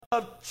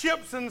love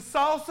chips and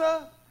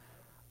salsa.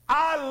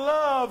 I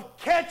love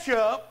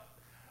ketchup.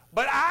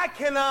 But I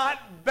cannot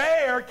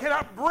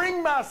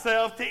bring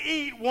myself to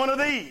eat one of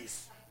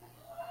these.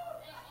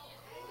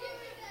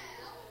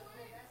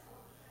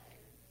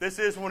 This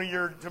is one of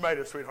your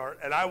tomatoes, sweetheart,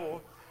 and I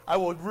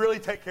will really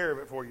take care of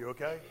it for you,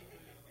 okay?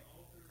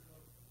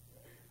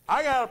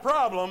 I got a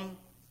problem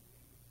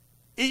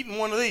eating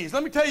one of these.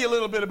 Let me tell you a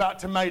little bit about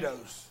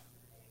tomatoes.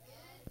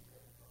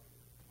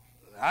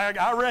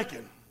 I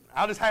reckon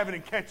I'll just have it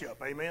in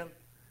ketchup, amen?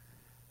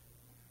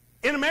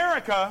 In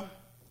America,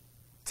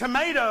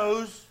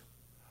 tomatoes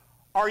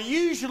are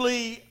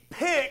usually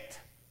picked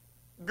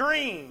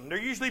green. They're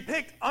usually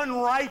picked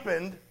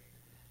unripened,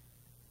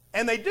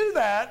 and they do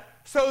that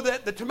so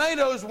that the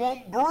tomatoes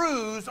won't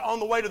bruise on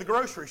the way to the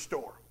grocery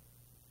store.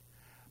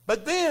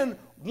 But then,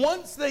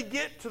 once they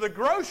get to the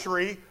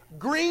grocery,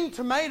 green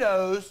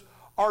tomatoes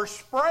are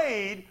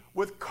sprayed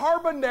with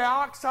carbon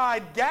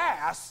dioxide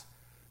gas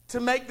to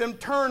make them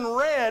turn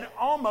red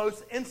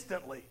almost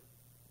instantly.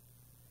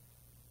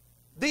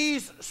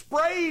 These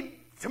sprayed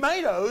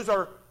tomatoes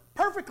are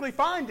perfectly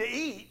fine to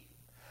eat,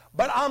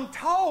 but I'm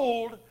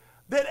told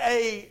that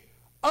a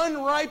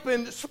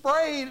unripened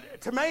sprayed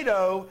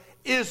tomato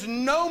is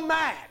no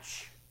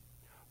match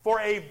for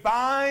a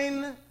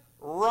vine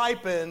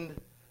ripened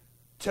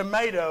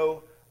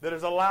tomato that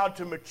is allowed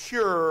to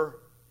mature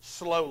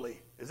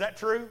slowly. Is that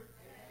true?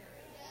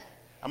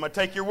 I'm going to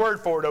take your word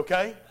for it,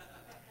 okay?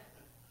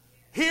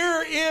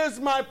 Here is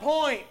my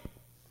point.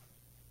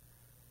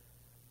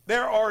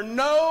 There are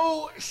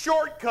no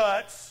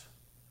shortcuts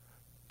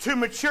to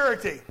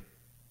maturity.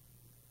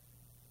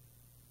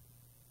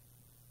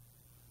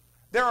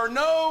 There are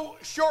no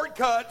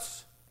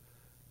shortcuts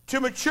to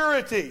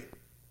maturity.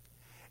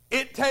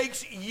 It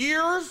takes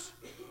years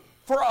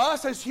for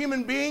us as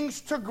human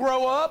beings to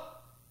grow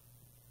up.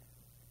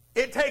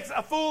 It takes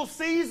a full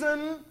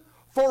season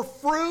for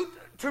fruit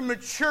to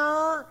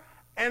mature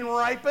and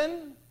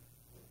ripen.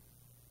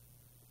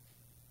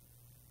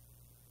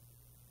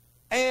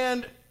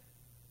 And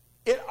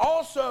it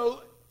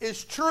also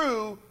is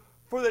true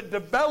for the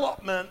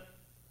development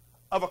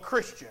of a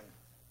Christian.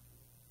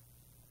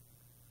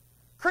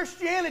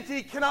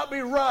 Christianity cannot be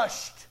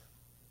rushed.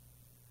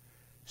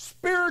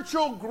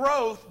 Spiritual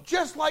growth,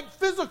 just like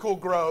physical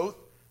growth,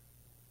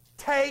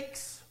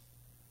 takes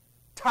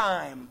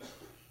time.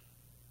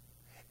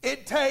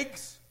 It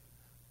takes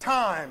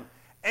time.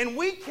 And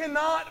we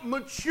cannot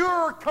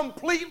mature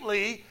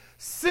completely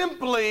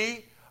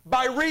simply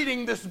by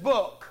reading this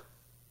book.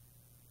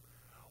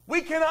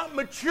 We cannot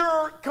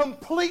mature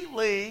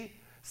completely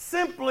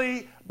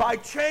simply by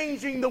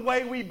changing the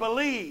way we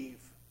believe.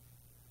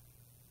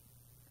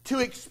 To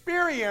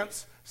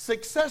experience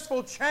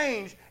successful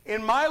change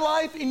in my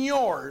life, in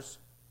yours,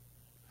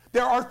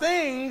 there are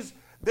things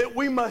that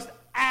we must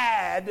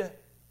add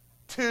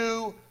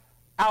to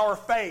our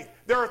faith.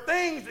 There are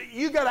things that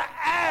you got to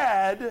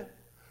add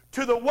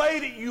to the way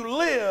that you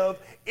live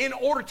in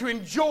order to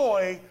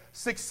enjoy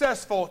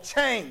successful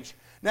change.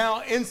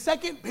 Now, in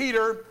 2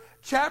 Peter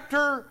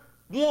chapter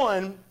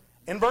 1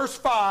 and verse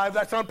 5,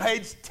 that's on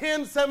page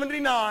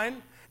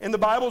 1079 in the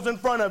Bibles in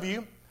front of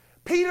you,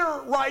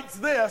 Peter writes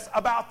this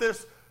about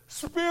this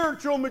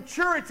spiritual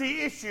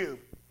maturity issue.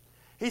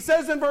 He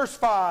says in verse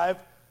 5,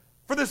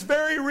 for this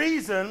very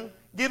reason,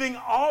 giving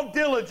all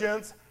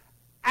diligence,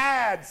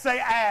 add, say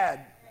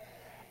add.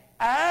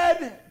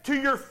 Add to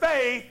your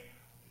faith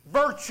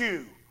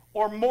virtue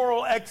or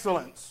moral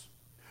excellence.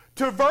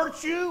 To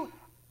virtue,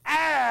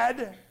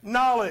 add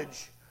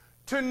knowledge.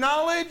 To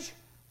knowledge,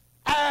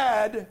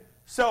 add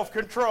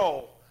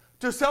self-control.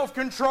 To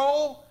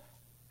self-control,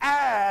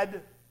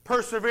 add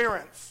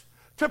perseverance.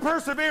 To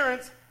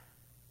perseverance,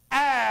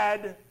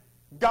 add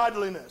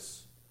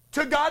godliness.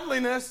 To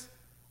godliness,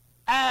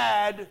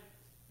 add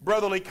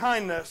brotherly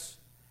kindness.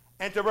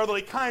 And to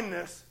brotherly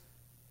kindness,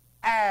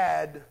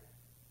 add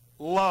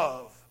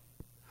love.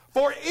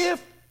 For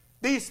if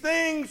these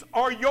things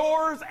are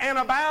yours and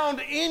abound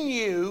in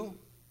you,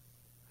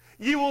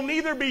 you will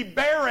neither be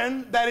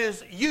barren, that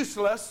is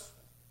useless,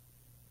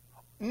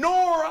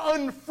 nor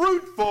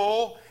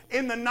unfruitful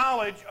in the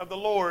knowledge of the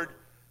Lord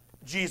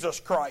Jesus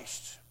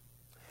Christ.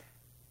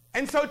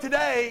 And so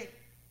today,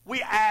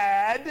 we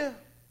add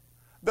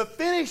the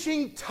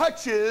finishing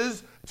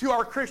touches to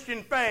our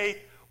Christian faith,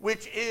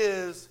 which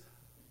is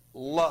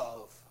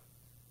love.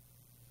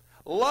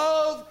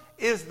 Love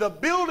is the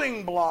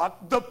building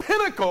block, the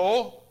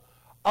pinnacle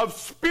of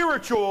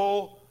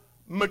spiritual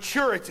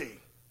maturity.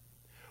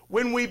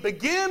 When we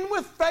begin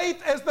with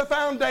faith as the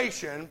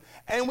foundation,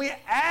 and we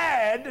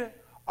add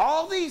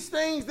all these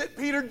things that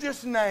Peter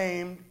just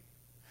named,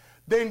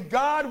 then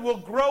God will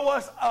grow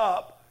us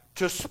up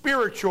to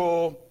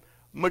spiritual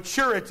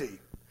maturity.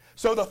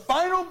 So the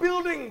final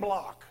building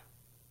block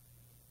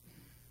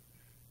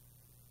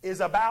is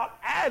about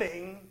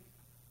adding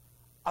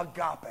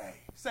agape.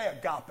 Say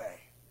agape.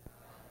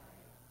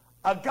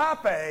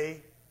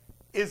 Agape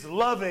is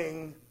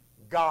loving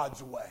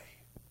God's way.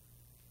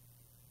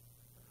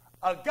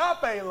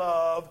 Agape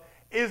love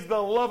is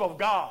the love of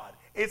God.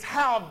 It's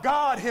how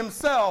God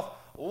himself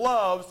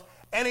loves,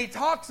 and he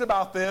talks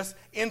about this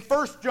in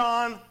 1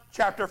 John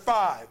chapter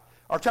 5,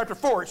 or chapter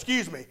 4,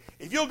 excuse me.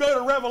 If you'll go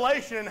to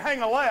Revelation and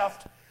hang a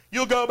left,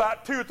 you'll go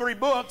about 2 or 3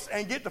 books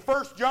and get to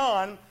 1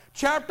 John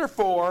chapter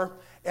 4,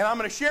 and I'm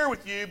going to share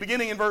with you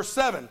beginning in verse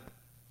 7.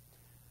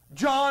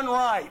 John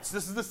writes,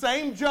 this is the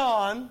same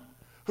John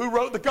who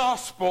wrote the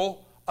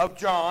Gospel of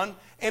John,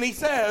 and he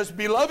says,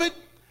 "Beloved,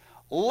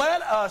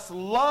 let us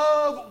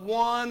love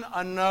one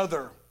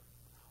another,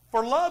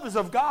 for love is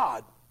of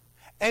God,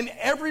 and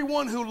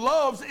everyone who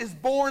loves is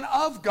born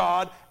of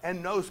God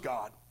and knows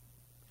God.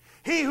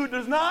 He who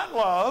does not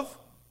love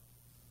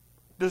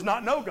does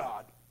not know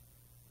God,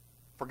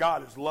 for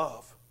God is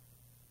love.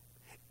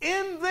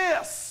 In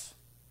this,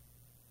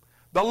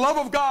 the love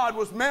of God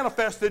was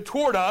manifested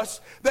toward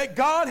us, that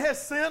God has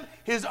sent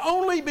his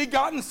only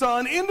begotten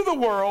Son into the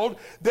world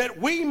that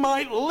we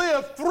might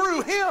live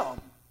through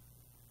him.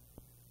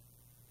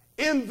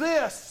 In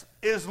this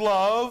is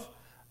love,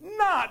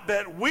 not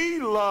that we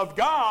loved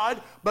God,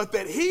 but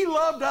that he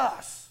loved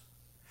us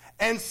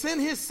and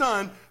sent his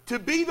Son to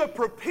be the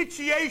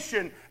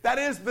propitiation, that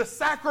is the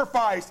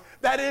sacrifice,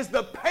 that is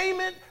the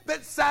payment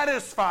that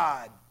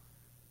satisfied,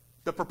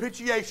 the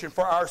propitiation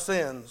for our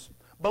sins.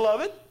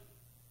 Beloved,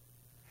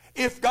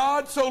 if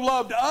God so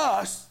loved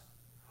us,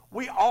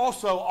 we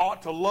also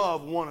ought to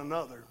love one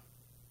another.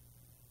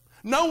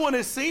 No one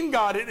has seen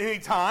God at any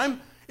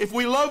time. If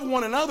we love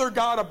one another,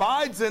 God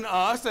abides in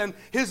us, and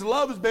his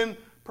love has been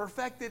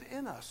perfected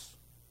in us.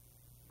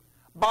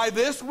 By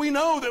this we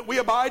know that we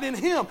abide in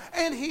him,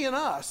 and he in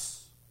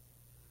us,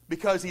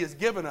 because he has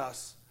given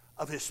us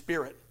of his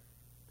Spirit.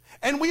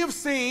 And we have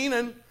seen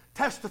and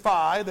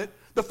testify that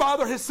the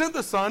Father has sent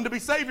the Son to be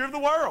Savior of the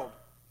world.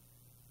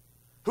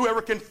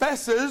 Whoever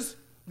confesses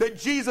that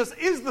Jesus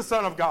is the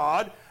Son of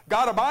God,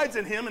 God abides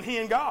in him and he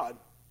in God.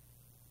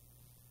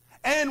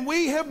 And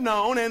we have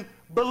known and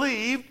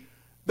believed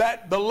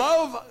that the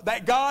love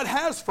that God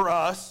has for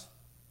us,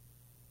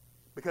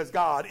 because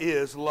God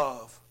is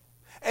love.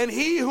 And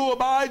he who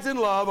abides in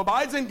love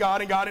abides in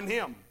God and God in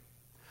him.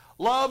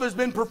 Love has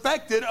been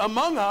perfected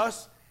among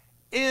us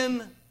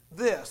in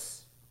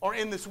this, or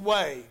in this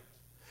way,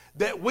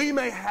 that we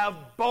may have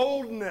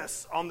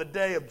boldness on the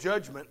day of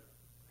judgment,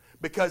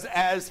 because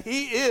as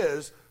he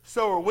is,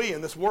 so are we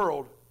in this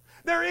world.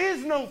 There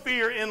is no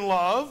fear in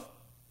love,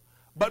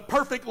 but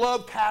perfect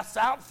love casts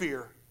out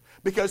fear,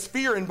 because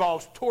fear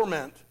involves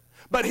torment.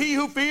 But he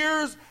who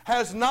fears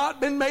has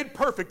not been made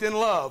perfect in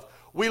love.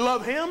 We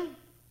love him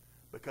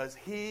because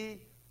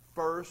he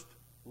first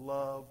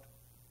loved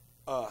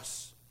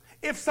us.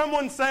 If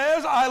someone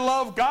says, "I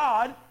love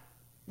God,"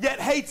 yet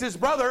hates his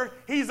brother,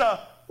 he's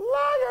a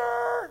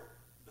liar.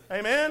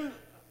 Amen?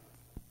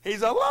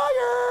 He's a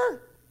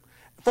liar.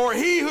 For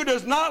he who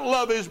does not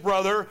love his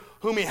brother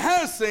whom he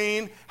has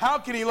seen, how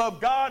can he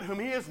love God whom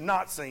he has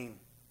not seen?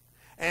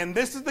 And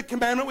this is the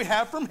commandment we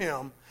have from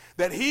him,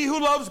 that he who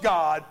loves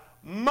God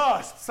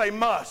must, say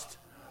must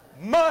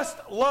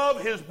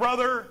love his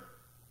brother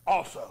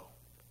also.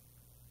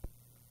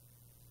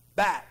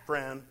 That,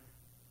 friend,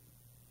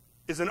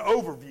 is an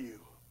overview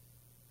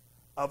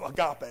of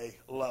agape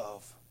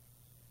love.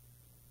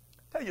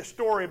 I'll tell you a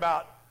story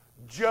about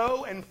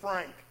Joe and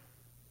Frank.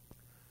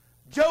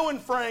 Joe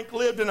and Frank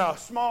lived in a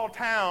small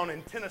town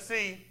in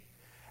Tennessee,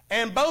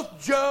 and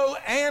both Joe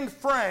and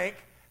Frank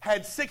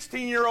had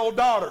 16-year-old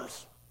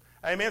daughters.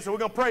 Amen. So we're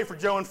going to pray for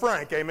Joe and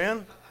Frank.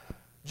 Amen.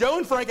 Joe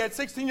and Frank had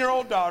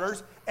 16-year-old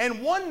daughters,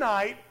 and one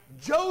night,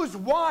 Joe's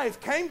wife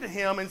came to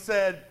him and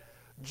said,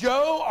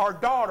 "Joe, our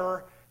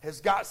daughter, has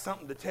got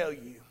something to tell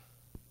you."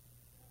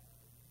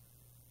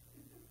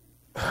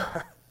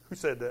 Who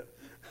said that?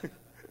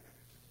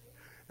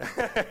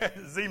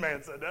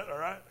 Z-Man said that, all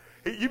right?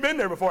 You've been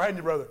there before, hadn't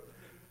you, brother?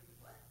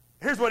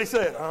 Here's what he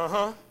said.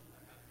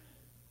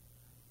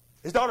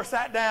 His daughter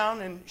sat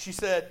down and she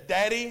said,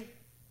 "Daddy,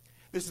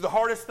 this is the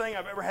hardest thing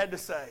I've ever had to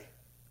say.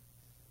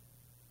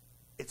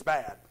 It's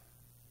bad."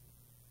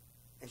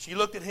 And she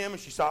looked at him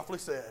and she softly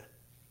said,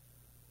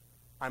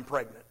 "I'm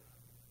pregnant."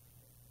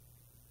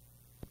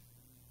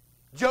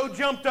 Joe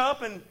jumped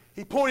up and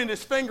he pointed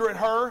his finger at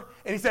her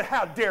and he said,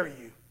 "How dare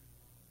you?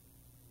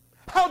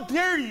 How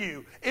dare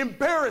you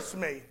embarrass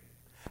me?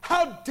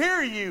 How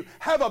dare you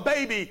have a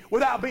baby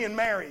without being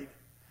married?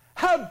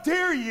 How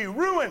dare you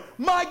ruin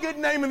my good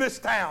name in this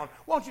town?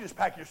 Why don't you just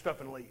pack your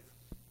stuff and leave?"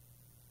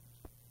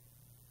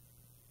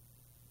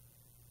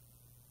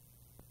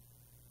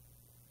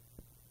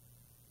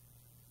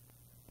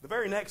 The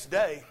very next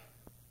day,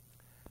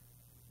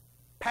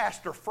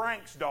 Pastor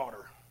Frank's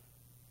daughter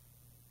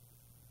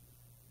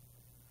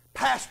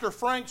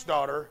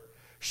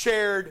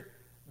shared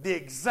the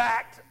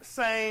exact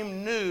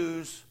same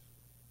news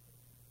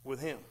with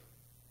him.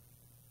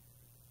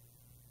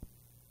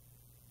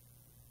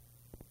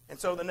 And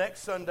so the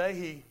next Sunday,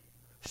 he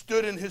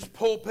stood in his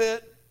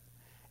pulpit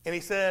and he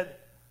said,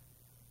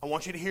 "I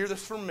want you to hear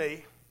this from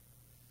me.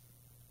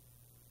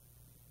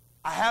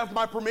 I have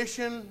my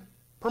permission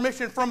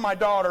from my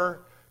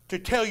daughter to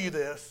tell you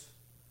this.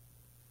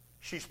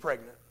 She's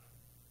pregnant.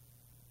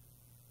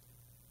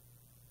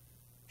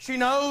 She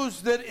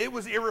knows that it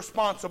was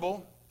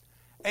irresponsible,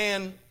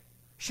 and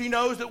she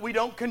knows that we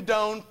don't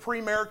condone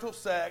premarital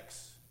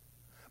sex.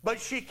 But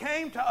she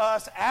came to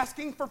us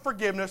asking for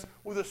forgiveness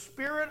with a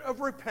spirit of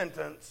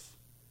repentance.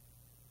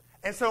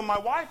 And so my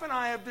wife and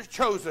I have just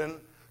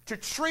chosen to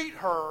treat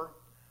her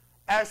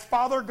as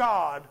Father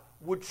God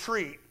would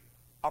treat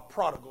a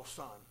prodigal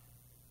son.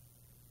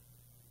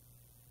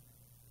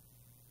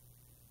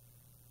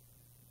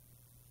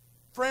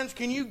 Friends,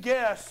 can you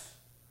guess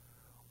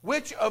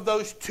which of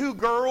those two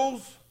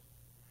girls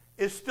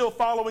is still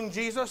following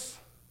Jesus?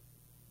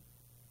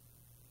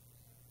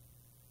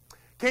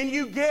 Can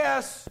you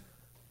guess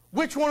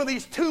which one of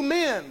these two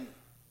men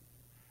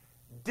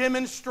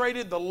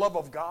demonstrated the love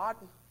of God?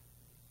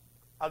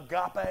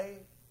 Agape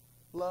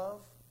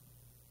love.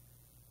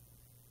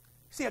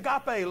 See,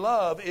 agape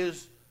love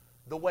is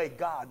the way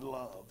God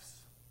loves.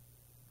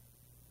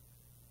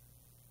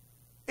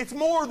 It's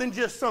more than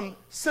just some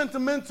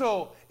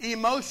sentimental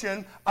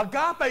emotion.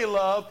 Agape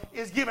love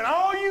is giving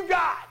all you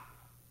got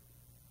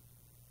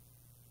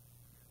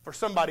for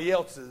somebody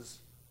else's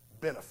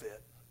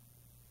benefit.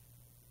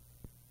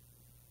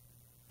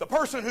 The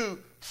person who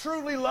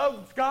truly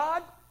loves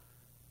God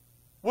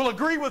will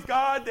agree with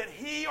God that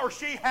he or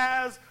she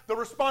has the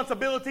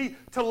responsibility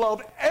to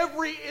love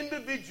every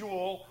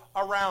individual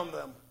around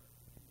them.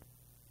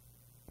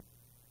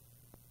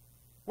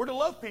 We're to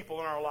love people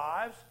in our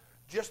lives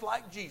just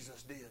like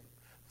Jesus did.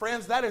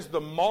 Friends, that is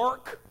the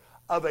mark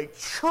of a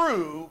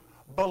true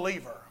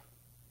believer.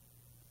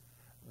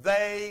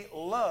 They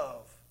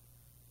love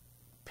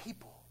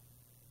people.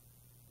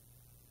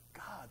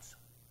 God's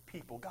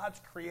people, God's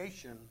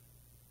creation.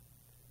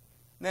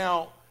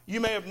 Now, you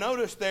may have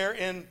noticed there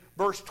in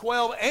verse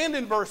 12 and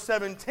in verse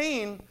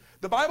 17,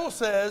 the Bible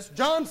says,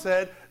 John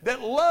said,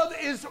 that love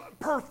is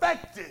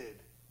perfected.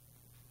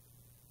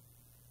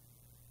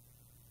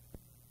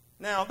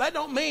 Now, that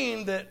don't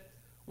mean that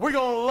we're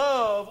going to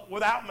love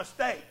without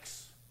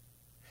mistakes.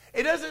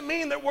 It doesn't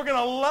mean that we're going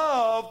to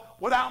love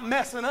without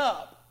messing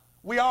up.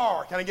 We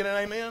are. Can I get an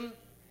amen?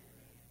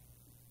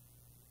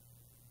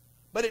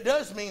 But it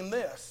does mean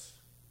this.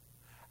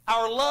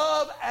 Our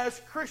love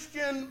as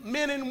Christian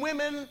men and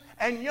women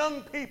and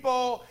young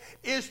people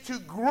is to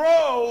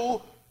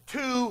grow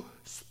to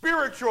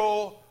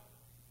spiritual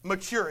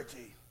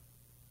maturity.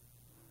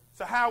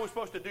 So how are we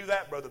supposed to do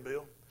that, Brother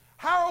Bill?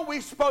 How are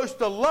we supposed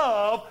to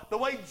love the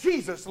way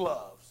Jesus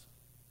loves?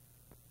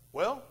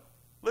 Well,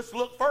 let's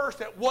look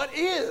first at what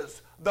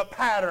is the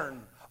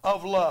pattern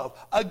of love.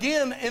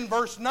 Again, in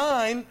verse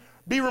 9,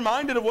 be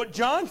reminded of what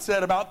John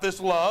said about this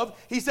love.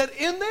 He said,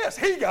 in this,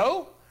 here you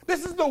go.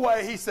 This is the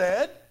way he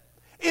said.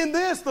 In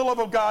this, the love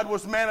of God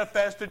was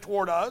manifested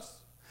toward us,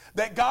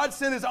 that God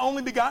sent his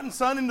only begotten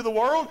Son into the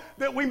world,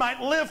 that we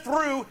might live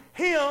through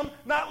him,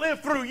 not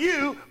live through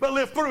you, but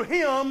live through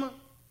him.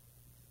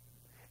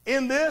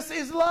 In this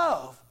is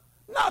love.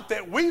 Not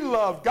that we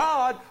love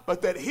God,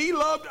 but that he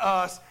loved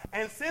us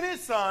and sent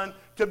his Son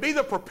to be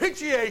the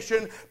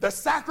propitiation, the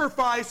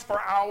sacrifice for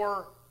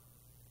our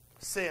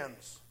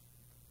sins.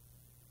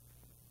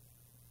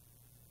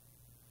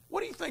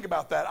 What do you think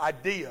about that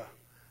idea?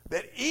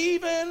 That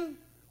even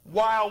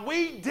while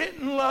we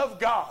didn't love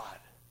God,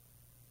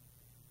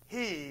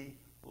 he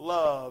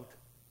loved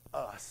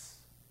us.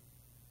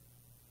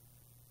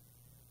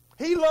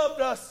 He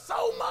loved us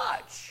so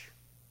much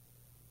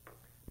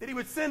that he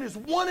would send his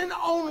one and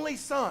only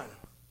Son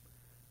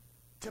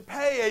to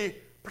pay a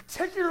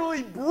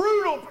particularly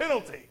brutal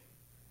penalty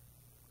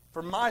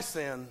for my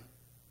sin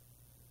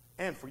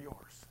and for yours.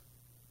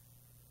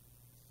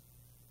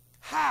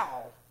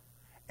 How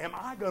am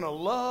I going to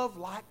love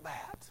like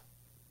that?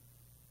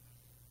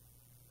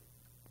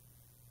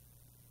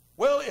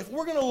 Well, if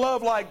we're going to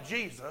love like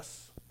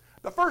Jesus,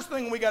 the first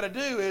thing we got to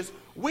do is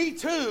we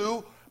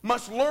too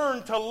must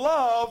learn to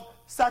love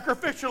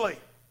sacrificially.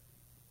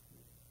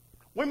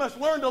 We must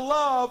learn to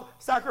love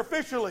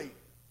sacrificially.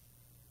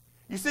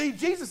 You see,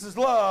 Jesus'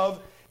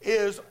 love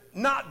is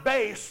not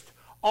based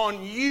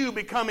on you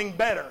becoming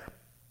better.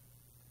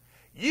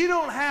 You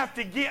don't have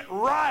to get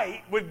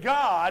right with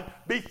God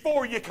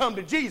before you come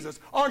to Jesus.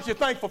 Aren't you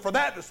thankful for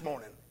that this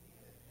morning?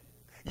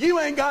 You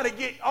ain't got to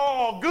get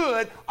all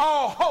good,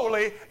 all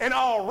holy, and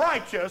all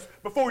righteous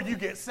before you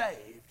get saved.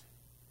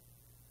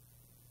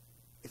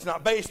 It's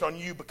not based on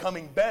you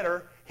becoming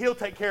better. He'll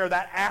take care of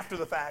that after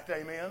the fact.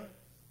 Amen?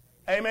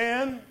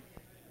 Amen?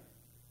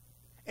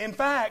 In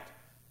fact,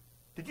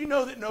 did you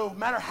know that no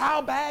matter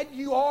how bad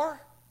you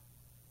are,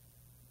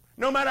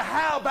 no matter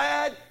how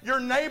bad your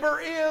neighbor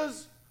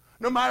is,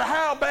 no matter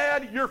how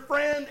bad your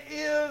friend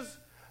is,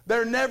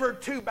 they're never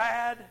too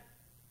bad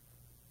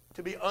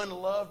to be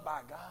unloved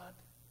by God?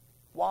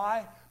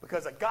 Why?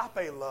 Because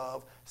agape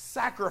love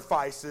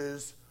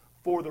sacrifices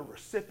for the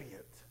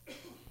recipient.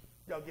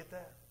 Y'all get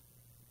that?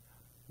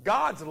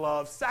 God's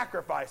love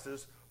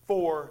sacrifices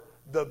for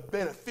the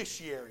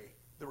beneficiary,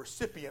 the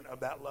recipient of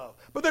that love.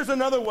 But there's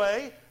another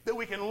way that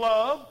we can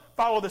love,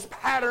 follow this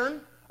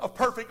pattern of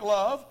perfect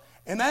love,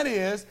 and that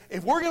is,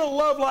 if we're going to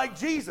love like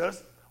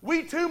Jesus,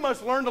 we too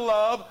must learn to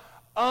love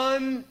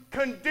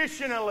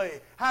unconditionally.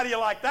 How do you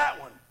like that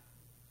one?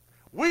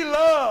 We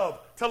love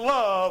to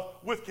love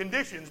with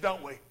conditions,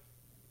 don't we?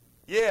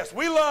 Yes,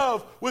 we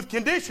love with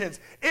conditions.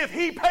 If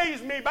he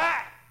pays me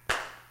back,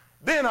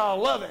 then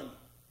I'll love him.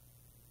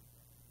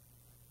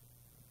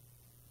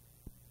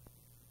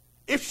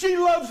 If she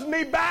loves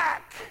me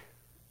back,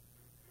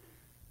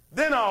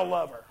 then I'll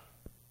love her.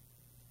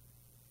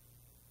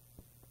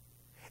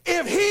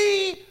 If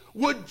he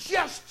would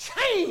just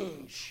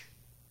change,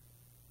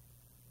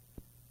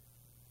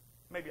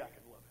 maybe I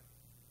could love him.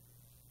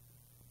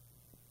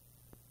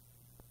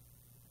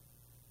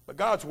 But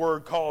God's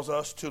word calls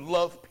us to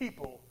love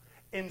people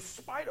in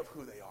spite of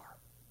who they are,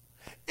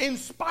 in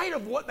spite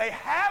of what they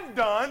have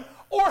done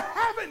or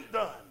haven't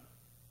done.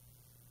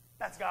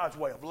 That's God's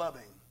way of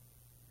loving.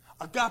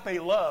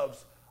 Agape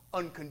loves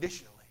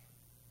unconditionally.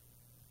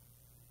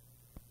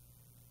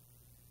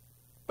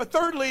 But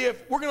thirdly,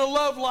 if we're going to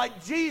love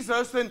like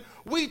Jesus, then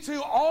we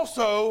too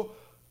also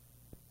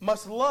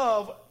must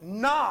love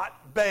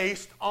not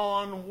based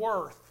on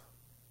worth.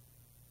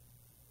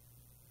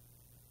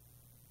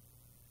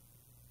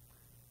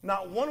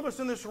 Not one of us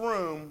in this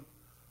room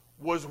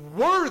was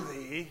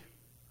worthy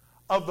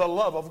of the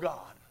love of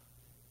God.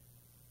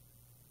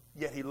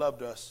 Yet he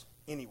loved us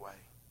anyway.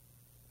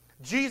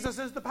 Jesus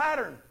is the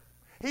pattern.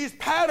 He's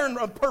pattern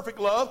of perfect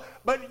love,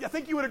 but I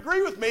think you would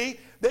agree with me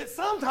that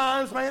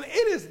sometimes, man,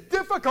 it is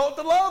difficult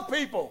to love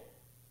people.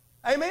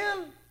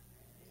 Amen?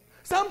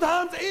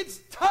 Sometimes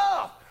it's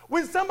tough.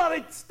 When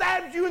somebody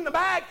stabs you in the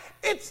back,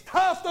 it's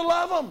tough to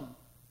love them.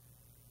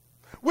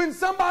 When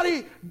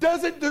somebody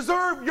doesn't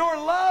deserve your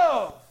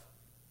love,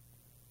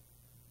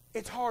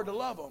 it's hard to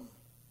love them.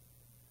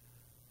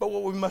 But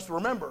what we must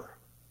remember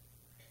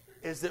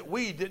is that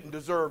we didn't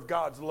deserve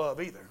God's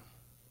love either.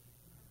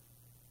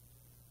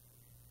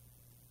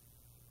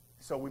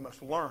 So we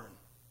must learn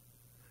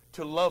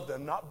to love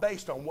them not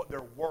based on what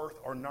they're worth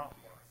or not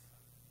worth.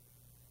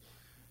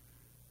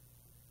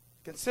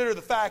 Consider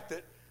the fact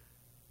that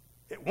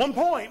at one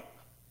point,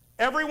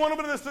 every one of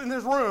us in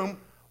this room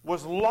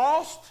was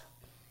lost,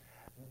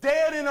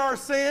 dead in our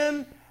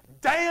sin,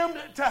 damned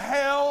to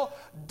hell,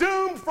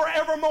 doomed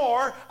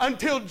forevermore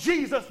until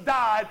Jesus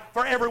died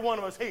for every one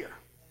of us here.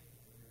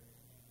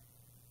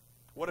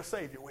 What a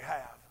Savior we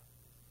have.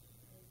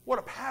 What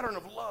a pattern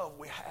of love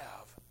we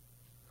have.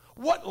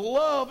 What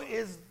love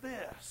is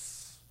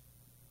this?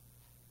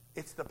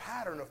 It's the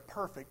pattern of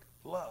perfect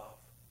love.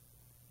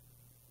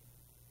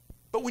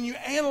 But when you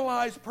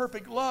analyze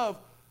perfect love,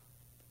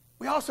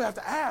 we also have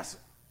to ask,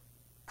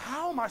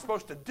 how am I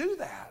supposed to do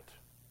that?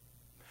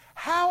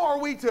 How are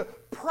we to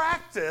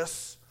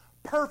practice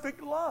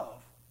perfect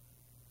love?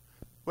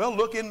 Well,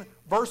 look in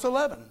verse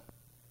 11.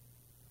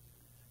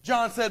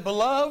 John said,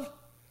 "Beloved,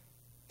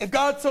 if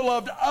God so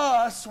loved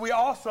us, we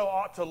also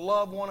ought to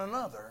love one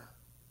another.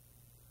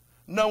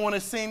 No one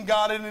has seen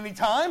God at any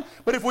time,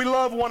 but if we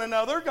love one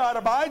another, God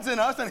abides in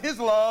us, and his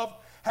love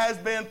has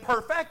been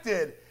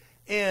perfected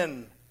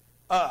in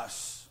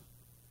us."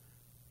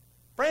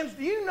 Friends,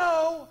 do you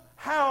know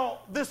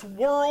how this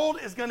world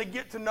is going to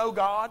get to know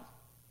God?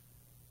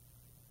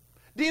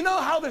 Do you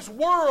know how this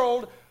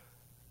world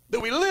that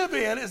we live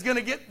in is going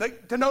to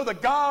get to know the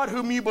God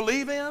whom you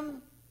believe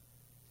in?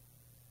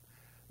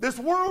 This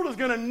world is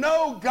going to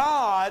know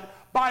God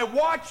by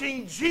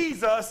watching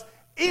Jesus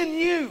in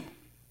you.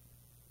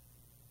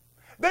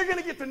 They're going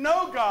to get to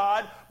know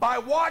God by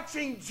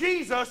watching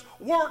Jesus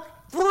work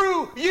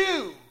through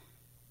you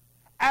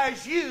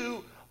as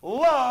you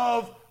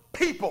love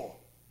people.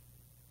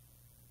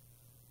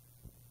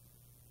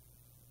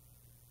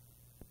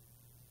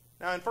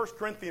 Now in 1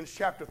 Corinthians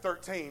chapter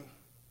 13,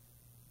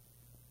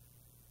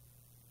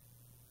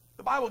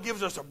 the Bible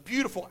gives us a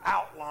beautiful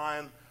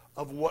outline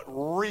of what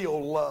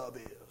real love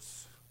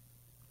is.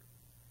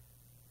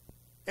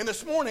 And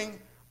this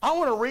morning, I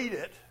want to read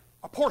it,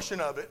 a portion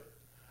of it,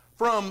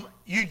 from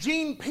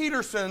Eugene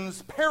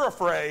Peterson's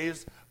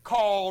paraphrase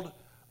called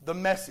The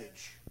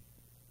Message.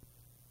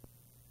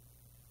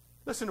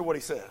 Listen to what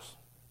he says.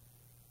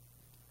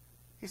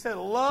 He said,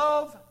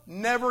 "Love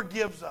never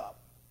gives up.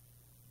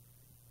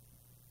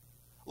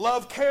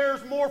 Love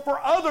cares more for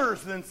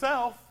others than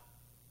self.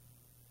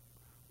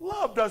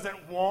 Love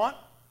doesn't want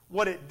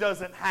what it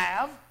doesn't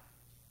have.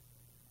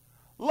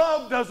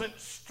 Love doesn't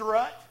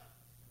strut.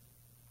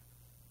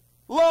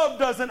 Love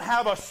doesn't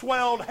have a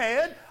swelled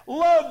head.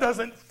 Love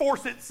doesn't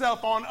force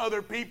itself on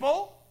other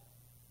people.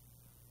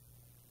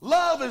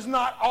 Love is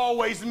not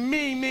always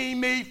me, me,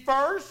 me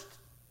first.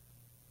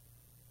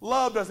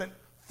 Love doesn't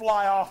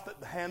fly off at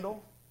the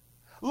handle.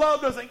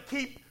 Love doesn't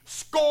keep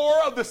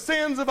score of the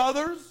sins of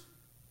others.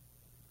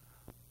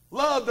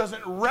 Love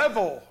doesn't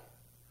revel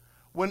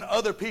when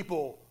other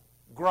people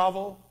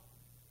grovel.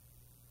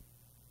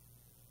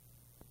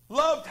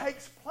 Love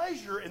takes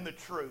pleasure in the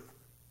truth.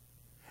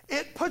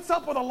 It puts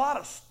up with a lot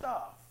of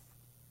stuff.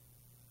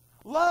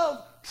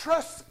 Love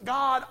trusts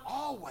God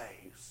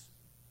always.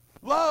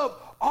 Love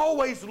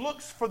always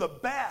looks for the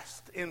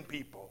best in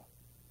people.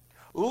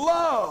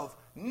 Love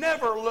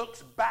never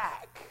looks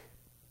back.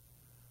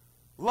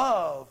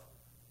 Love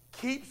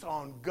keeps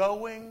on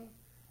going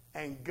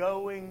and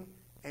going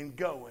and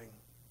going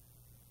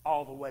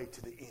all the way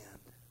to the end.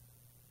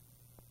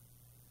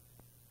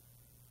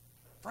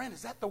 Friend,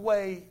 is that the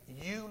way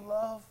you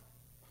love?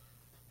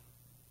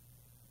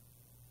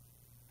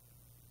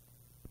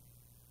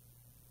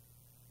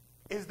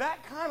 Is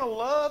that kind of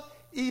love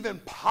even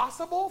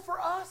possible for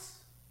us?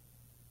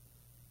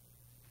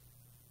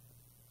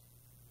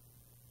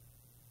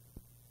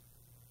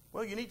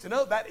 Well, you need to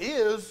know that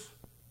is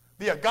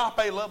the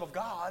agape love of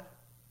God.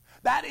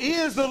 That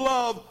is the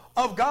love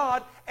of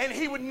God, and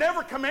He would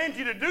never command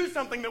you to do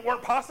something that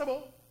weren't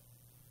possible.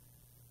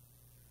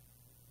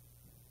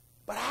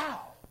 But how?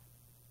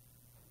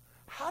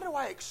 How do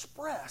I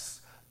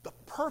express the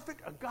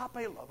perfect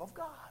agape love of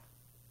God?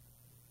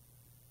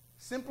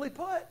 Simply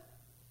put,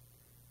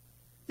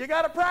 you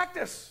got to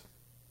practice.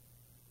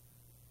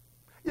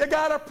 You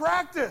got to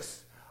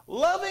practice.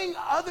 Loving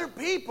other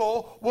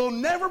people will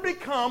never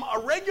become a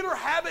regular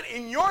habit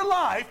in your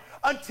life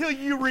until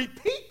you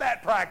repeat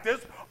that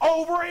practice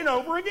over and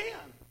over again.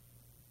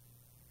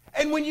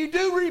 And when you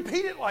do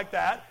repeat it like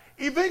that,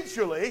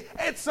 eventually,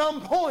 at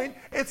some point,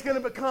 it's going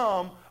to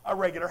become a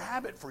regular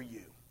habit for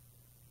you.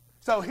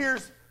 So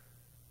here's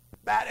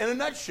that in a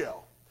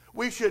nutshell.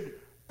 We should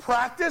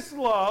practice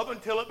love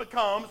until it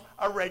becomes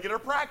a regular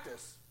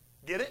practice.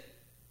 Get it?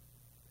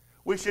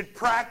 We should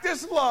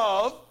practice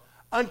love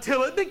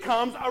until it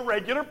becomes a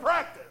regular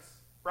practice.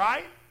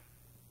 Right?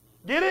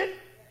 Get it?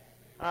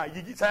 All right,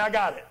 you say, I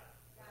got it.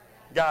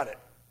 Got it.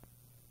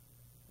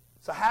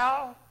 So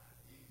how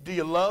do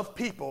you love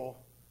people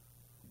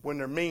when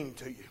they're mean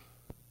to you?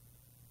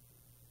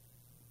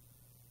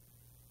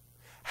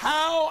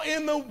 How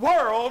in the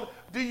world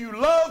do you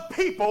love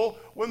people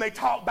when they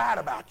talk bad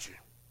about you?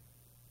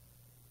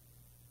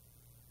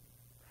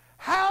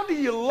 How do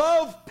you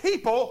love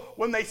people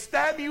when they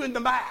stab you in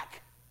the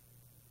back?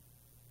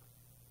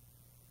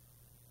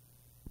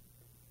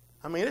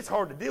 I mean, it's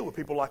hard to deal with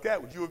people like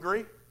that. Would you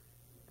agree?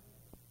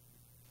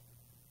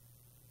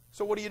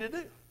 So what are you to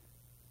do?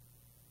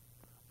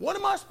 What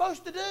am I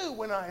supposed to do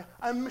when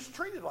I'm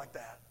mistreated like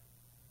that?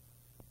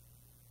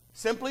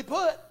 Simply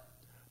put,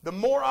 the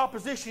more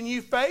opposition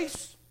you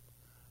face,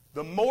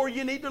 the more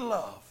you need to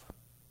love.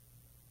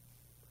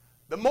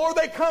 The more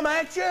they come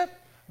at you,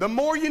 the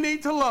more you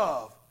need to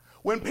love.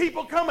 When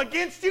people come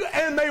against you,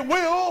 and they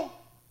will,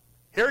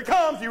 here it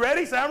comes. You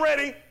ready? Say, I'm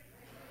ready.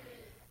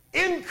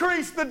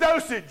 Increase the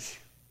dosage.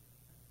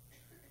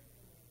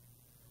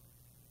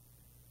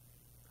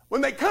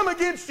 When they come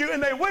against you,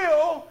 and they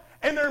will,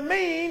 and they're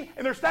mean,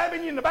 and they're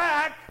stabbing you in the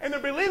back, and they're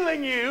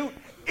belittling you,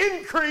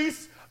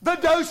 increase the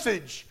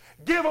dosage.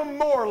 Give them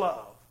more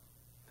love.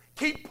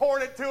 Keep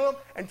pouring it to them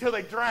until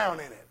they drown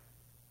in it.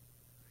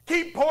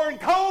 Keep pouring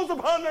coals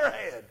upon their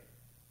head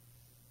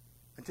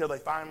until they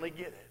finally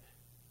get it,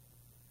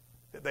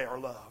 that they are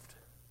loved.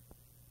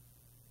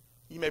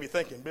 You may be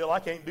thinking, Bill, I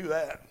can't do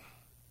that.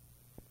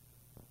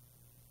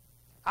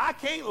 I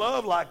can't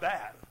love like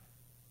that.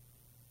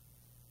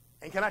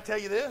 And can I tell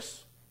you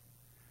this?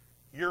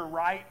 You're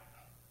right.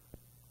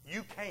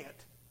 You can't.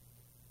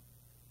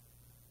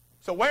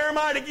 So where am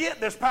I to get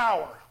this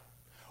power?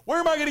 Where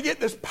am I going to get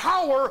this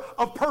power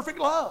of perfect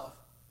love?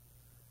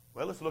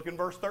 Well, let's look in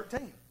verse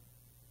 13.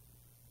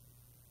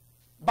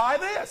 By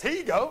this, here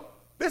you go.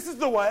 This is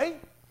the way.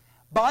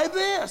 By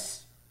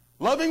this,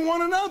 loving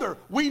one another,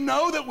 we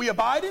know that we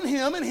abide in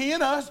Him and He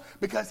in us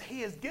because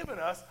He has given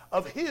us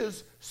of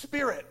His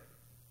Spirit.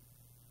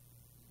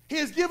 He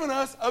has given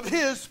us of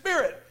His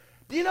Spirit.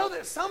 Do you know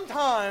that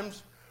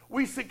sometimes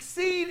we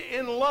succeed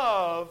in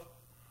love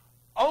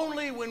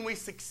only when we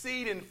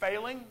succeed in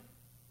failing?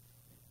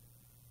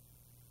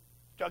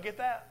 Did y'all get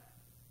that?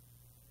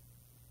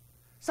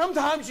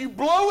 Sometimes you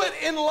blow it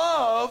in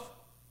love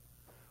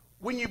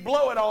when you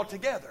blow it all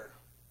together.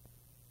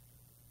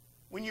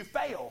 When you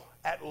fail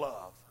at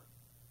love.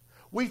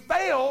 We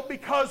fail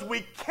because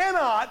we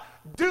cannot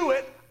do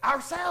it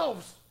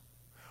ourselves.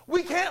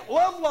 We can't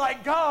love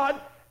like God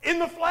in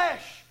the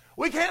flesh.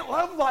 We can't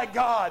love like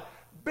God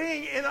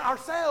being in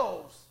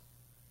ourselves.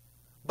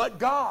 But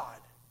God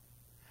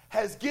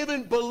has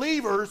given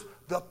believers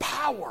the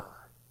power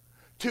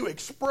to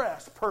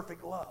express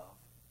perfect love.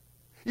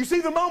 You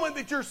see, the moment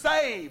that you're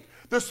saved,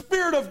 the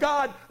Spirit of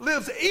God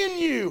lives in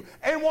you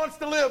and wants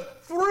to live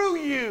through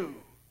you.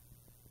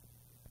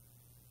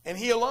 And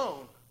He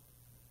alone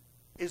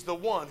is the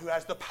one who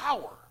has the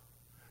power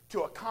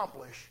to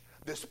accomplish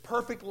this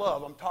perfect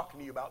love I'm talking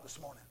to you about this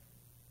morning.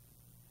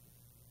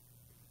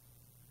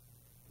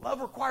 Love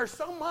requires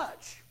so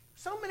much,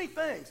 so many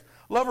things.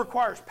 Love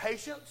requires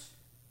patience,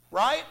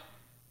 right?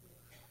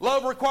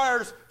 Love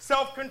requires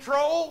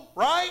self-control,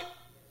 right?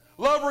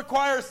 Love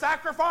requires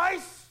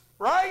sacrifice,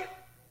 right?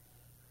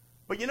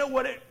 But you know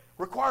what it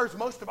requires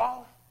most of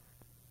all?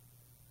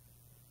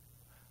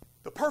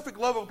 The perfect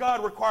love of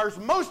God requires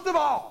most of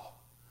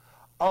all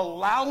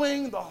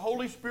allowing the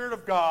Holy Spirit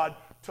of God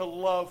to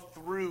love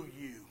through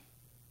you.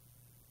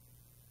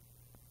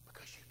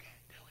 Because you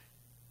can't do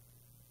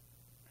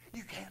it.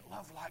 You can't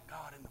love like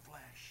God in the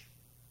flesh.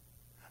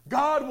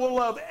 God will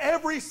love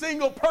every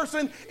single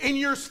person in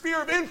your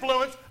sphere of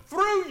influence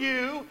through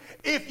you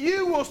if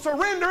you will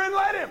surrender and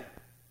let Him.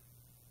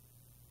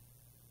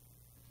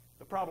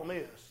 problem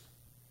is,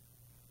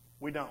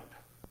 we don't.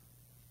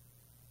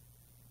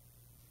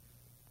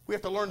 We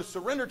have to learn to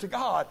surrender to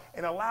God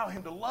and allow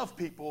Him to love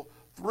people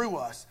through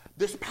us.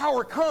 This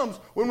power comes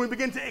when we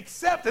begin to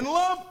accept and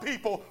love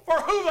people for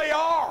who they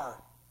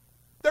are.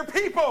 They're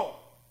people,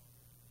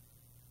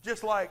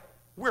 just like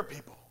we're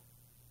people.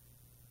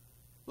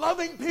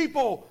 Loving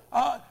people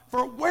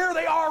for where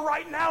they are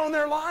right now in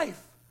their life.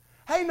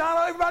 Hey,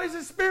 not everybody's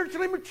as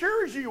spiritually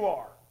mature as you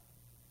are,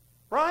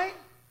 right?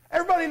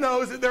 Everybody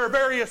knows that there are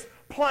various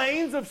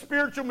planes of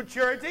spiritual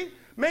maturity.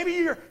 Maybe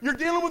you're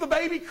dealing with a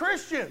baby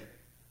Christian,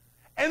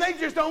 and they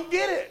just don't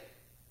get it.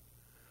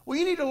 Well,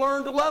 you need to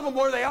learn to love them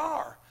where they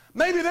are.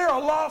 Maybe they're a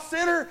lost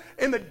sinner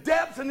in the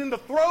depths and in the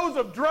throes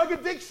of drug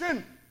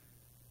addiction.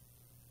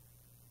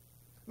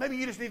 Maybe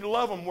you just need to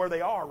love them where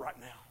they are right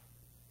now.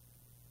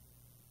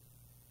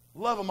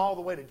 Love them all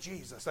the way to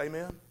Jesus,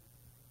 amen?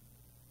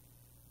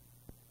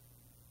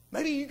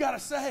 Maybe you got to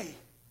say,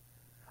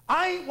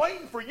 I ain't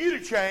waiting for you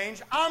to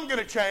change. I'm going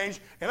to change,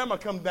 and I'm going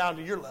to come down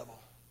to your level.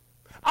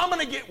 I'm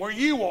going to get where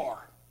you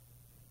are.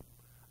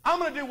 I'm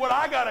going to do what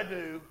I got to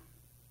do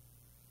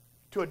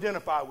to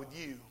identify with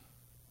you.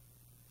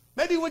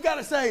 Maybe we got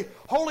to say,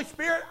 Holy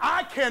Spirit,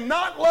 I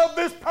cannot love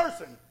this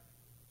person.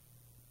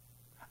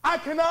 I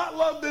cannot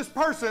love this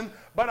person,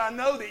 but I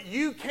know that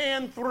you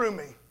can through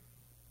me.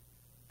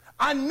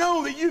 I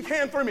know that you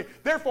can through me.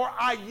 Therefore,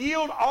 I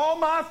yield all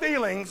my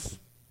feelings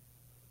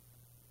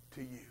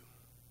to you.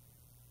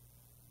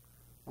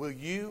 Will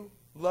you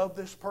love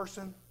this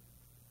person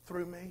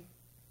through me?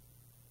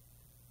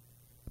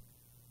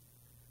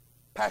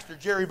 Pastor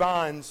Jerry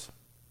Vines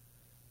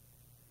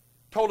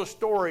told a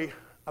story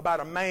about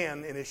a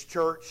man in his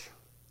church.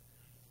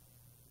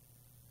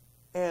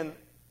 And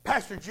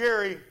Pastor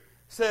Jerry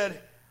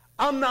said,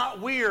 I'm not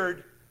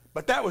weird,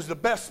 but that was the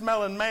best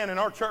smelling man in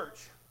our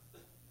church.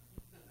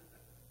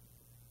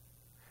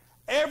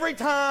 Every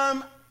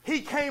time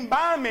he came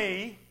by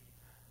me,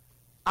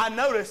 I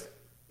noticed,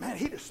 man,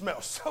 he just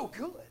smells so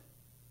good.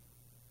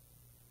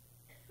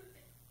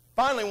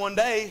 Finally, one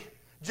day,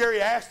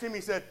 Jerry asked him,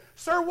 he said,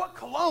 sir, what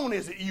cologne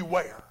is it you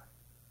wear?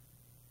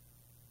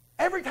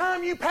 Every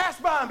time you pass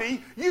by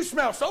me, you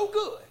smell so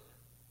good.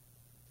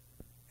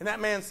 And that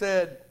man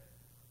said,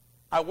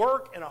 I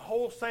work in a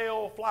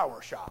wholesale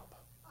flower shop.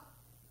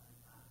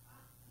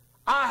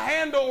 I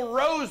handle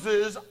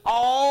roses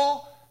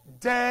all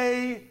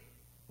day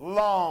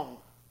long.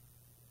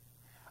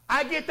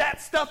 I get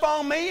that stuff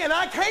on me and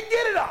I can't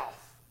get it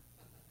off.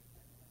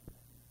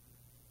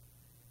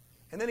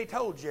 And then he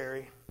told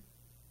Jerry,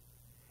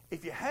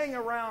 if you hang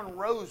around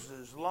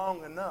roses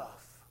long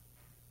enough,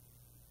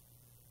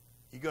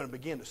 you're going to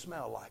begin to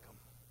smell like them.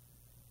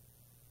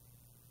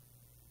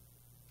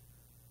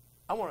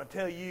 I want to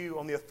tell you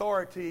on the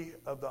authority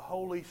of the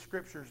Holy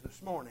Scriptures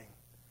this morning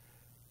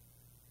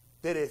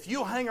that if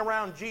you hang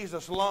around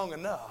Jesus long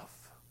enough,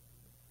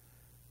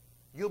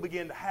 you'll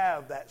begin to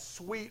have that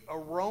sweet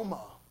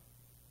aroma,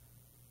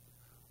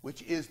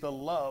 which is the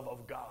love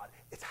of God.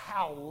 It's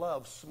how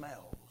love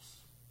smells.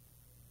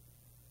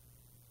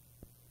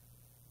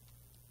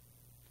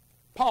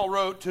 Paul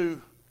wrote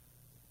to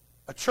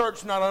a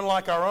church not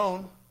unlike our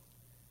own.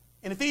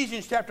 In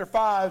Ephesians chapter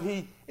 5,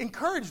 he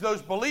encouraged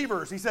those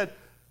believers. He said,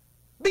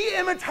 be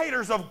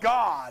imitators of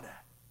God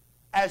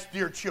as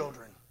dear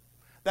children.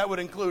 That would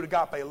include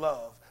agape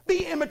love.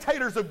 Be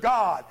imitators of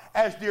God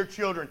as dear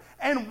children.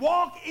 And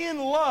walk in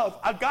love,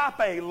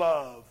 agape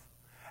love.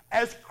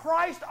 As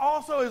Christ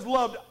also has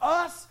loved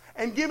us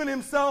and given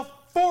himself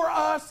for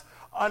us,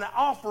 an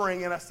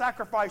offering and a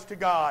sacrifice to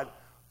God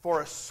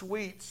for a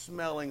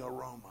sweet-smelling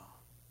aroma.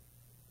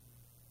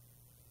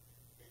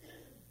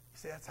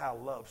 See, that's how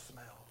love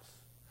smells.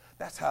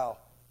 That's how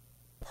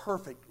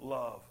perfect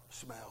love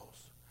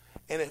smells.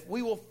 And if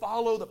we will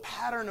follow the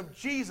pattern of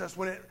Jesus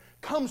when it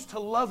comes to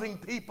loving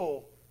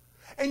people,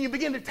 and you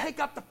begin to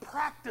take up the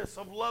practice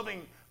of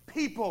loving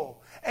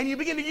people, and you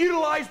begin to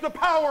utilize the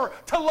power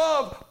to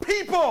love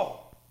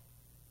people,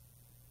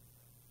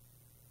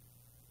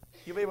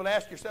 you'll be able to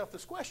ask yourself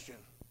this question.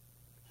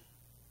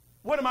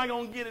 What am I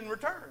going to get in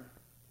return?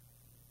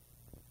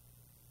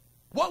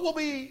 What will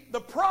be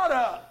the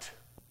product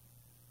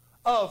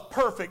of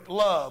perfect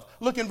love?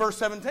 Look in verse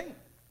 17.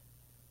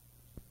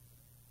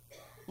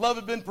 Love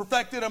had been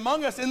perfected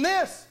among us in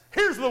this.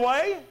 Here's the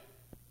way.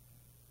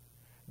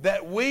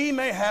 That we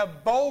may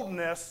have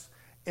boldness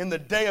in the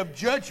day of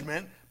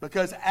judgment,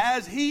 because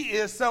as he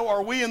is, so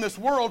are we in this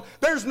world.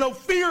 There's no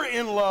fear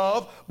in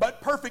love,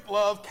 but perfect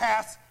love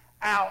casts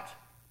out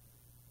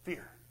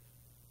fear.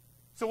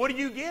 So what do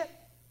you get?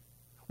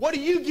 What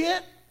do you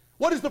get?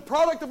 What is the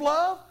product of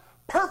love?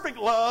 Perfect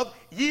love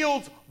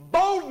yields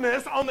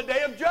boldness on the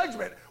day of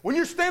judgment. When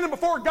you're standing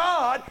before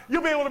God,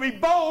 you'll be able to be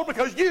bold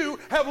because you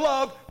have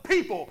loved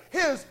people,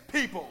 his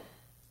people.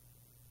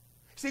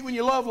 See, when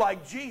you love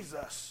like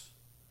Jesus,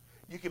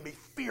 you can be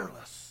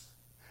fearless.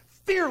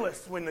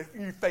 Fearless when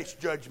you face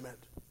judgment.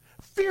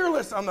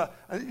 Fearless when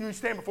you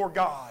stand before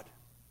God.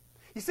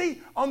 You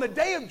see, on the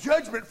day of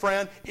judgment,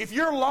 friend, if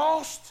you're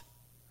lost,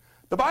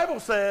 The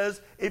Bible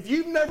says if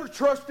you've never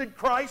trusted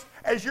Christ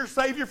as your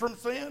Savior from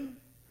sin,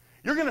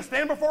 you're going to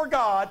stand before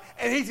God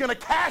and He's going to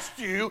cast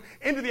you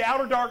into the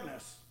outer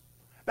darkness.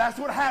 That's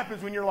what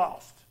happens when you're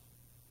lost.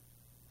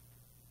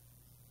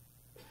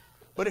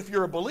 But if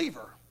you're a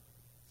believer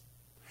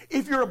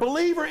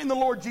in the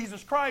Lord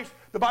Jesus Christ,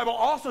 the Bible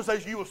also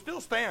says you will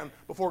still stand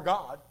before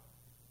God.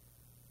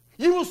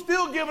 You will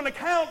still give an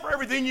account for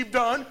everything you've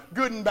done,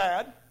 good and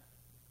bad.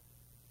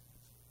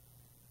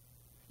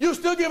 You'll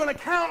still give an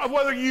account of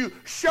whether you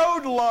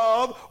showed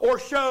love or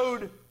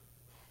showed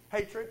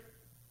hatred.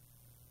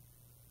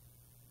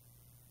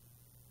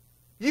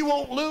 You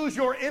won't lose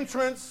your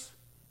entrance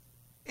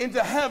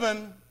into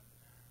heaven,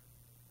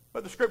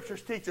 but the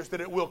Scriptures teach us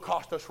that it will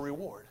cost us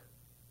reward.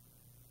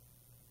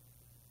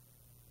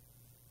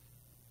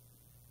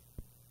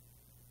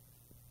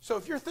 So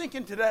if you're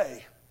thinking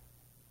today,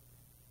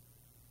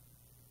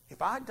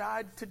 if I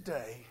died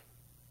today,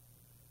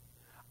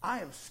 I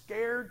am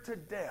scared to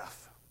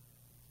death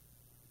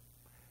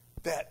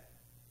that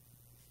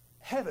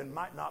heaven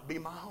might not be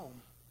my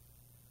home.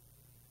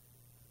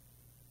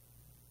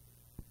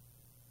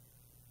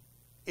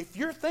 If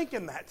you're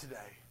thinking that today,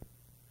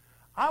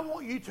 I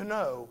want you to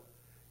know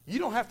you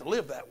don't have to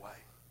live that way.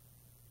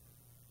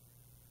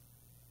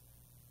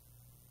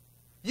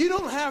 You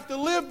don't have to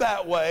live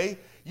that way.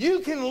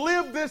 You can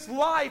live this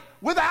life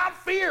without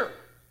fear.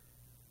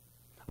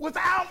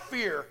 Without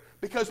fear,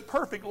 because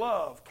perfect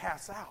love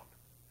casts out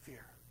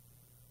fear.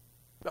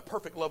 The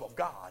perfect love of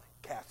God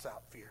casts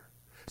out fear.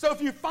 So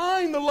if you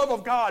find the love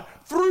of God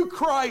through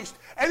Christ,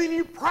 and then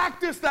you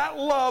practice that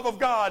love of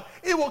God,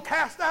 it will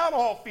cast out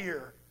all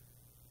fear.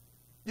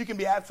 You can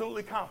be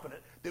absolutely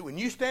confident that when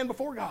you stand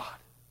before God,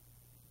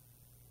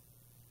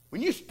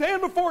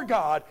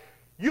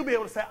 you'll be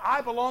able to say,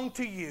 I belong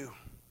to you,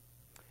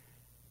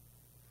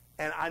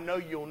 and I know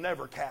you'll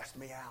never cast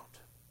me out.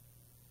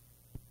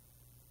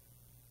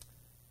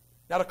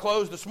 Now, to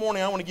close this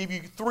morning, I want to give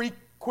you 3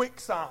 quick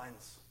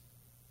signs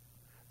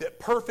that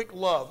perfect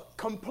love,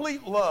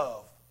 complete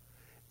love,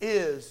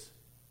 is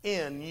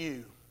in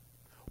you.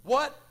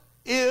 What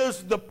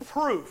is the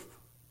proof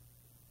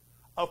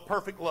of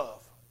perfect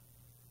love?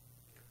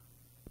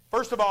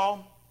 First of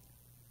all,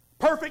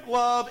 perfect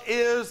love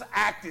is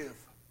active.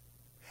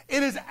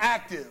 It is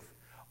active.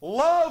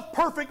 Love,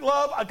 perfect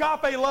love,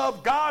 agape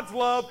love, God's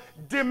love,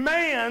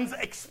 demands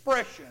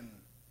expression.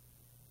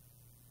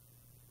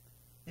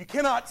 You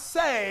cannot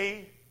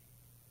say,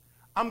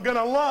 I'm going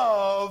to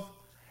love,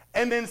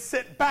 and then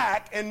sit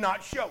back and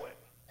not show it.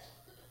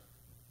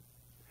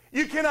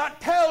 You cannot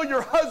tell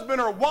your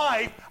husband or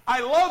wife,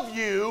 I love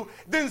you,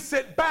 then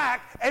sit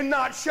back and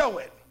not show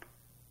it.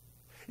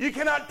 You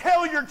cannot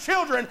tell your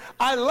children,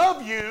 I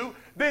love you,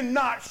 then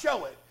not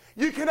show it.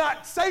 You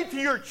cannot say to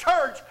your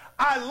church,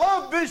 I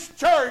love this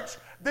church,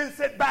 then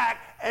sit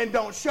back and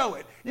don't show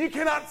it. You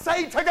cannot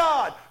say to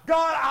God,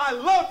 God, I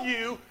love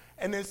you,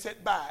 and then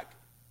sit back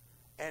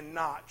and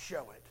not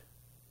show it.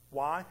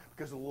 Why?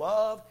 Because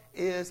love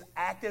is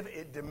active.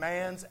 It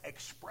demands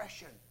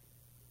expression.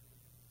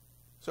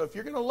 So if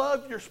you're going to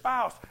love your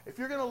spouse, if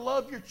you're going to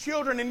love your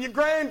children and your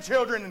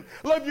grandchildren, and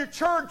love your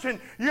church, and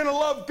you're going to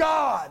love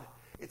God,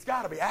 it's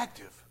got to be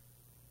active.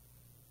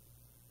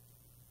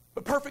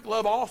 But perfect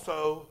love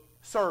also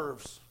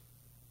serves.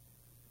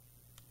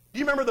 Do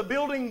you remember the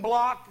building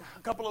block a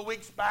couple of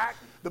weeks back?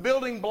 The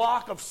building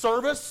block of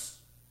service?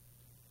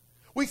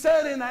 We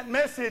said in that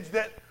message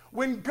that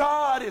when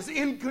God is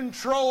in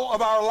control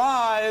of our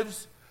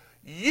lives,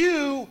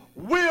 you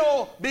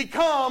will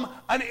become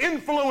an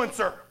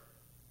influencer.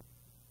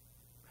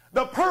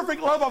 The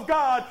perfect love of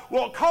God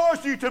will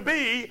cause you to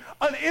be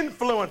an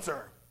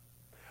influencer.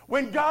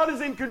 When God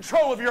is in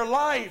control of your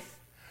life,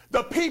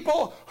 the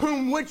people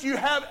whom which you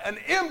have an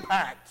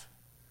impact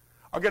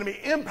are going to be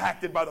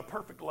impacted by the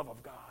perfect love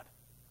of God.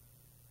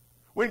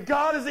 When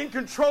God is in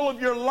control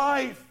of your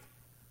life,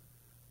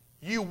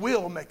 you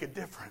will make a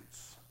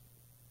difference.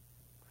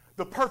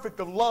 The perfect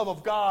love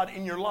of God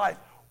in your life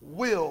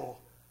will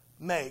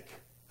make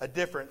a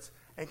difference.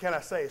 And can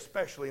I say,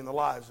 especially in the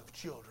lives of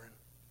children.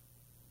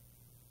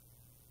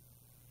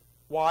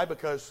 Why?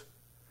 Because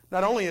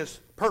not only is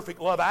perfect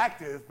love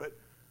active, but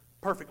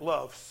perfect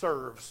love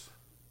serves.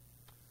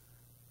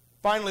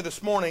 Finally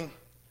this morning,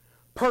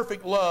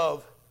 perfect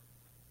love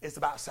is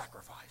about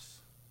sacrifice.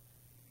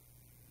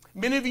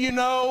 Many of you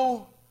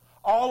know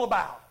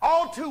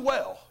all too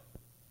well,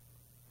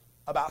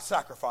 about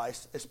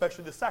sacrifice,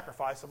 especially the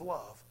sacrifice of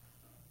love.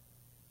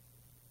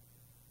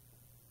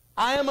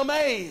 I am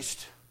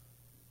amazed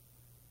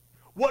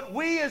what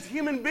we as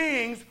human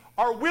beings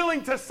are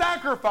willing to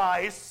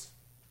sacrifice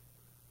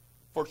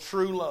for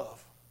true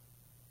love.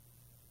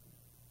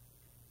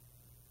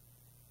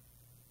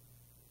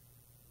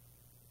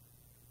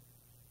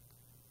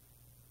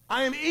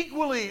 I am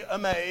equally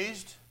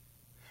amazed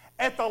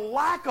at the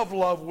lack of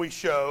love we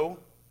show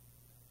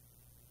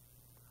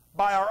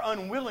by our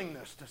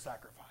unwillingness to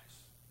sacrifice.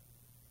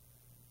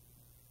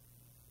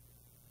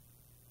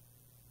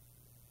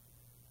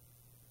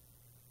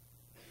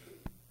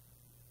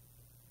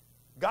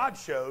 God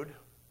showed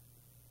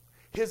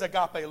his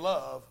agape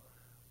love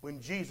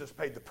when Jesus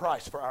paid the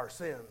price for our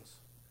sins.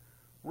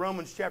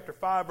 Romans chapter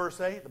 5, verse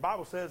 8, the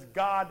Bible says,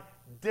 God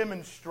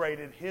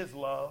demonstrated his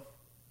love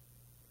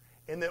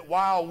in that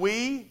while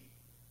we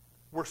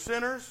were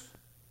sinners,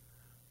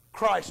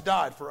 Christ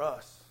died for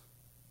us.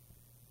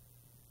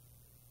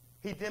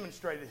 He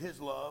demonstrated his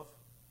love.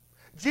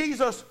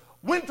 Jesus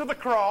went to the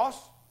cross,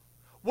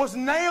 was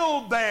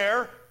nailed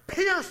there,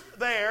 pierced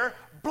there,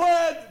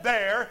 bled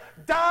there,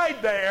 died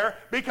there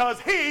because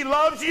he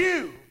loves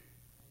you.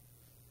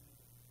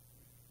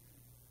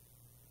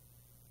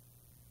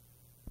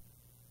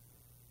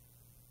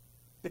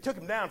 They took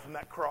him down from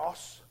that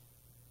cross,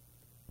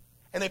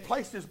 and they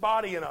placed his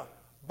body in a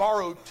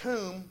borrowed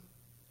tomb.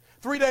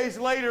 3 days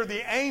later,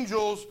 the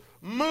angels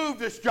moved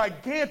this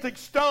gigantic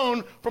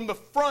stone from the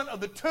front of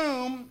the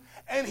tomb,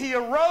 and he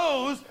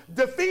arose,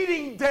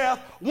 defeating death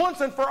once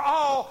and for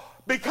all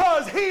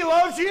because he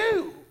loves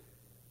you.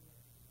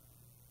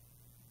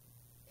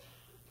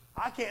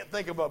 I can't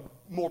think of a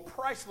more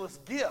priceless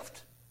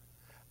gift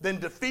than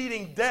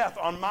defeating death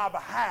on my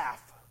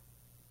behalf.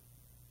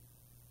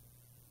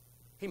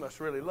 He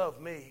must really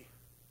love me,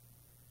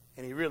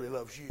 and he really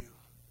loves you.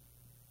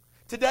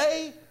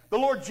 Today, the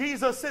Lord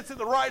Jesus sits at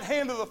the right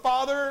hand of the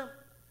Father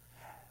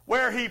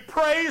where he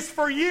prays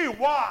for you.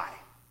 Why?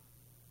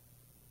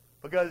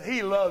 Because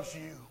he loves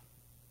you.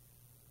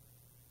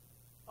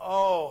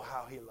 Oh,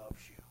 how he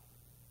loves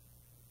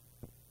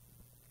you.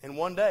 And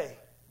one day,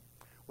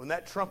 when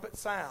that trumpet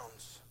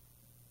sounds,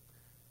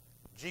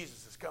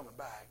 Jesus is coming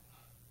back.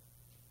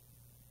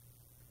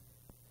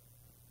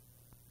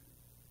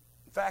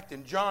 In fact,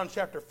 in John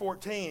chapter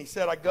 14, he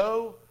said, I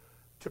go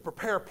to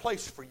prepare a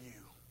place for you.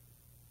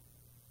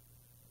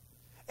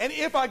 And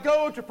if I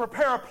go to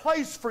prepare a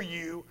place for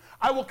you,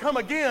 I will come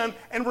again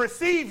and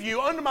receive you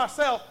unto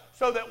myself,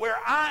 so that where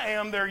I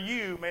am, there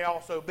you may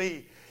also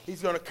be.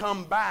 He's going to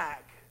come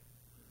back.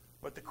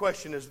 But the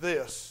question is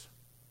this: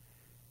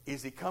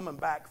 is he coming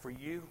back for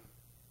you?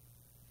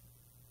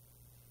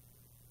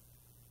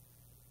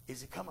 Is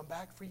he coming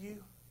back for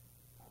you?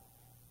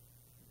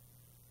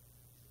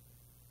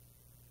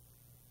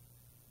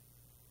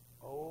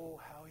 Oh,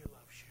 how he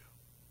loves you.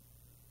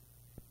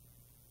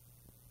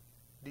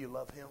 Do you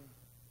love him?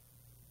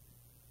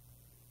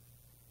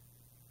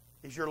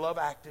 Is your love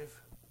active?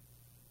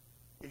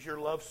 Is your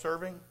love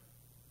serving?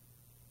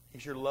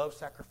 Is your love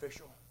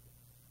sacrificial?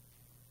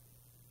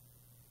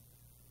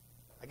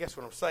 I guess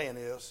what I'm saying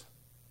is,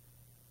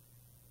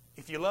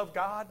 if you love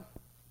God,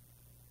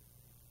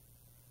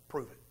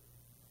 prove it.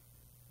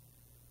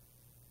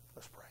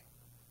 Let's pray.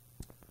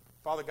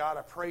 Father God,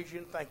 I praise you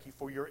and thank you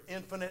for your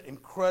infinite,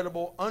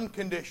 incredible,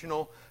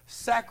 unconditional,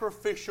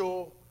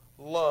 sacrificial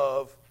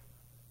love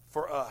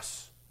for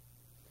us.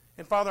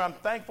 And Father, I'm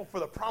thankful for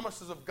the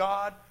promises of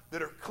God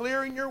that are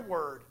clear in your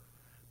word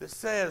that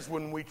says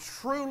when we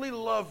truly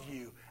love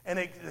you and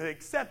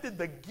accepted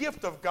the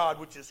gift of God,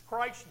 which is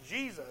Christ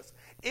Jesus,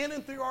 in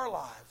and through our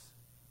lives,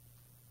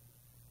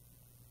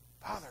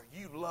 Father,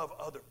 you love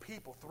other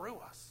people through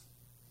us.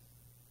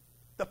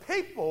 The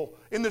people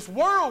in this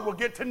world will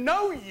get to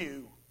know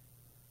you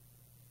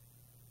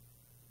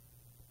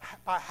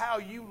by how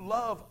you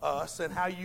love us and how you